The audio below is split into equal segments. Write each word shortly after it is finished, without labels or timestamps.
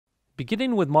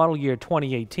Beginning with model year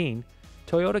 2018,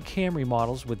 Toyota Camry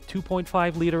models with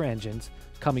 2.5-liter engines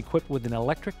come equipped with an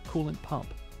electric coolant pump.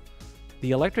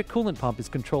 The electric coolant pump is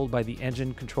controlled by the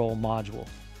Engine Control Module,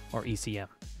 or ECM.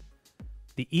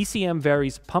 The ECM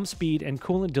varies pump speed and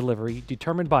coolant delivery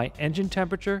determined by engine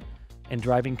temperature and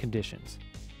driving conditions.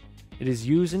 It is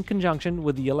used in conjunction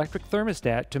with the electric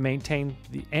thermostat to maintain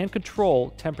and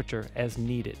control temperature as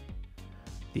needed.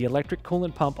 The electric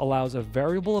coolant pump allows a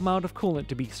variable amount of coolant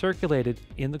to be circulated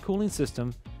in the cooling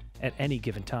system at any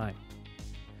given time.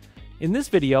 In this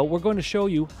video, we're going to show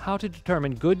you how to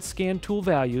determine good scan tool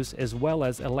values as well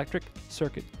as electric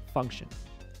circuit function.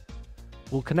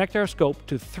 We'll connect our scope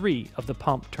to 3 of the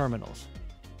pump terminals.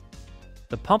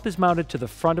 The pump is mounted to the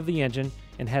front of the engine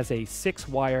and has a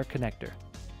 6-wire connector.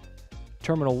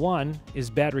 Terminal 1 is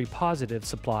battery positive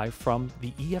supply from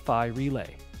the EFI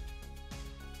relay.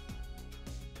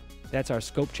 That's our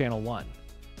scope channel 1.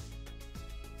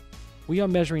 We are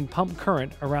measuring pump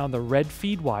current around the red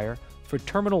feed wire for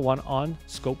terminal 1 on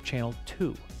scope channel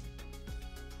 2.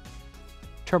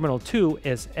 Terminal 2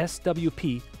 is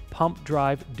SWP pump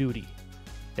drive duty.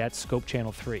 That's scope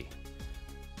channel 3.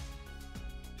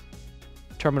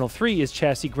 Terminal 3 is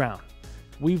chassis ground.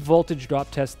 We voltage drop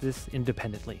test this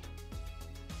independently.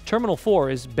 Terminal 4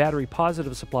 is battery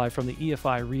positive supply from the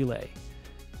EFI relay.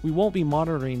 We won't be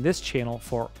monitoring this channel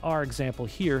for our example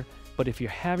here, but if you're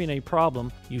having a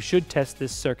problem, you should test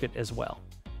this circuit as well.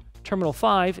 Terminal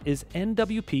 5 is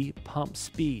NWP pump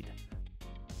speed.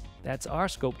 That's our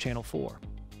scope channel 4.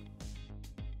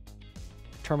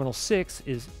 Terminal 6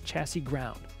 is chassis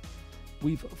ground.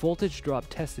 We've voltage drop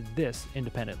tested this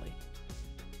independently.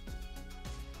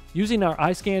 Using our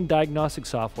iSCAN diagnostic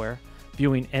software,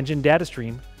 viewing engine data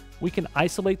stream, we can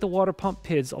isolate the water pump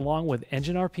PIDs along with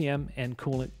engine RPM and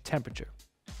coolant temperature.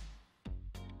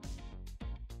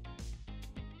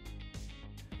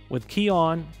 With key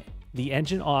on, the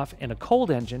engine off, and a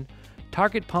cold engine,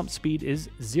 target pump speed is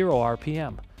 0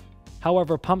 RPM.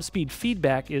 However, pump speed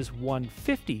feedback is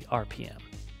 150 RPM.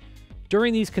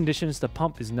 During these conditions, the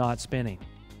pump is not spinning.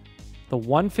 The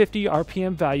 150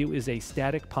 RPM value is a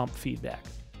static pump feedback.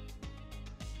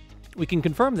 We can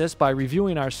confirm this by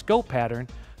reviewing our scope pattern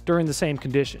during the same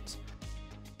conditions.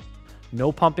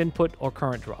 No pump input or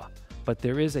current draw, but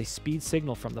there is a speed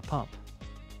signal from the pump.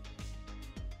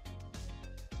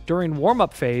 During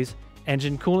warm-up phase,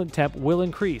 engine coolant temp will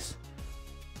increase.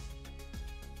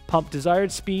 Pump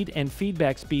desired speed and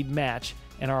feedback speed match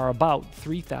and are about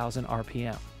 3000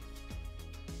 RPM.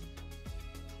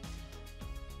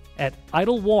 At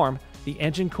idle warm, the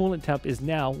engine coolant temp is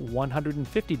now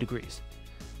 150 degrees.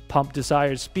 Pump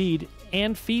desired speed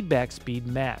and feedback speed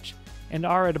match and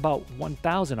are at about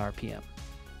 1000 RPM.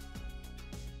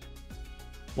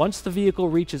 Once the vehicle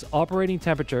reaches operating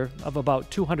temperature of about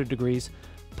 200 degrees,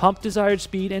 pump desired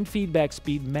speed and feedback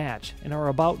speed match and are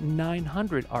about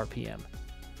 900 RPM.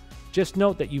 Just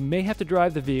note that you may have to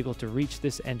drive the vehicle to reach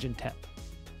this engine temp.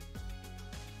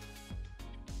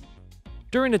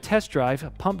 During a test drive,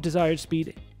 pump desired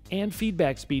speed and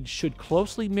feedback speed should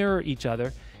closely mirror each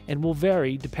other and will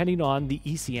vary depending on the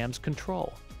ECM's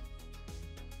control.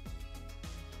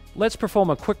 Let's perform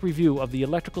a quick review of the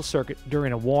electrical circuit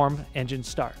during a warm engine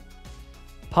start.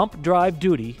 Pump drive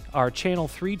duty, our channel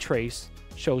 3 trace,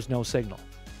 shows no signal.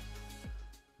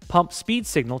 Pump speed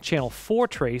signal, channel 4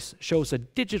 trace, shows a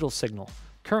digital signal,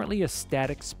 currently a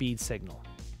static speed signal.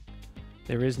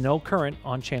 There is no current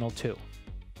on channel 2.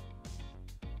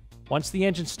 Once the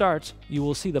engine starts, you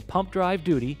will see the pump drive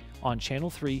duty on channel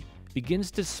 3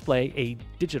 begins to display a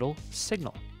digital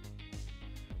signal.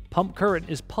 Pump current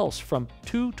is pulsed from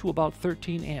 2 to about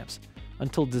 13 amps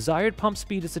until desired pump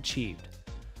speed is achieved.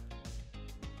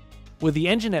 With the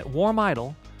engine at warm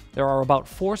idle, there are about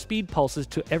 4 speed pulses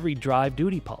to every drive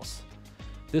duty pulse.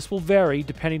 This will vary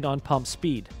depending on pump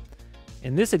speed.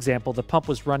 In this example, the pump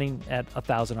was running at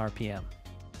 1000 RPM.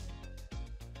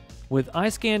 With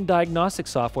iSCAN diagnostic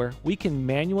software, we can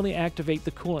manually activate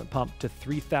the coolant pump to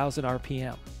 3000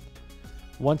 RPM.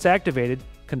 Once activated,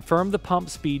 confirm the pump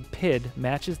speed PID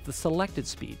matches the selected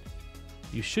speed.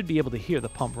 You should be able to hear the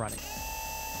pump running.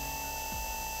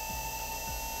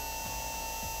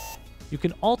 You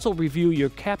can also review your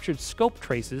captured scope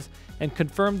traces and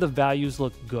confirm the values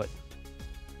look good.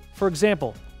 For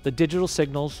example, the digital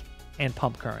signals and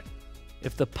pump current.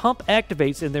 If the pump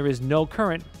activates and there is no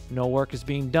current, no work is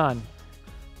being done.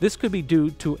 This could be due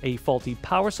to a faulty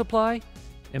power supply,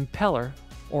 impeller,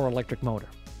 or electric motor.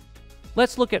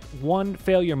 Let's look at one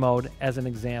failure mode as an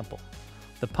example.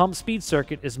 The pump speed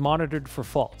circuit is monitored for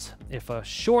faults. If a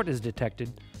short is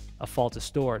detected, a fault is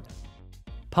stored.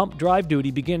 Pump drive duty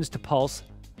begins to pulse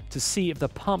to see if the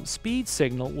pump speed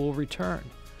signal will return.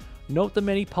 Note the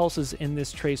many pulses in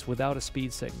this trace without a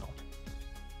speed signal.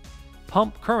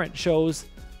 Pump current shows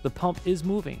the pump is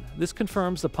moving. This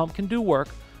confirms the pump can do work,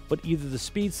 but either the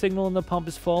speed signal in the pump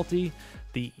is faulty,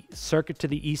 the circuit to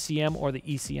the ECM, or the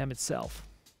ECM itself.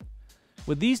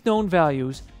 With these known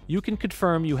values, you can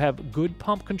confirm you have good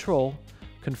pump control,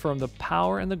 confirm the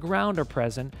power and the ground are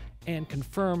present, and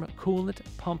confirm coolant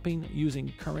pumping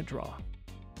using current draw.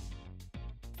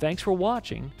 Thanks for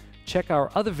watching. Check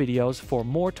our other videos for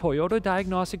more Toyota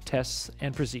diagnostic tests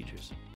and procedures.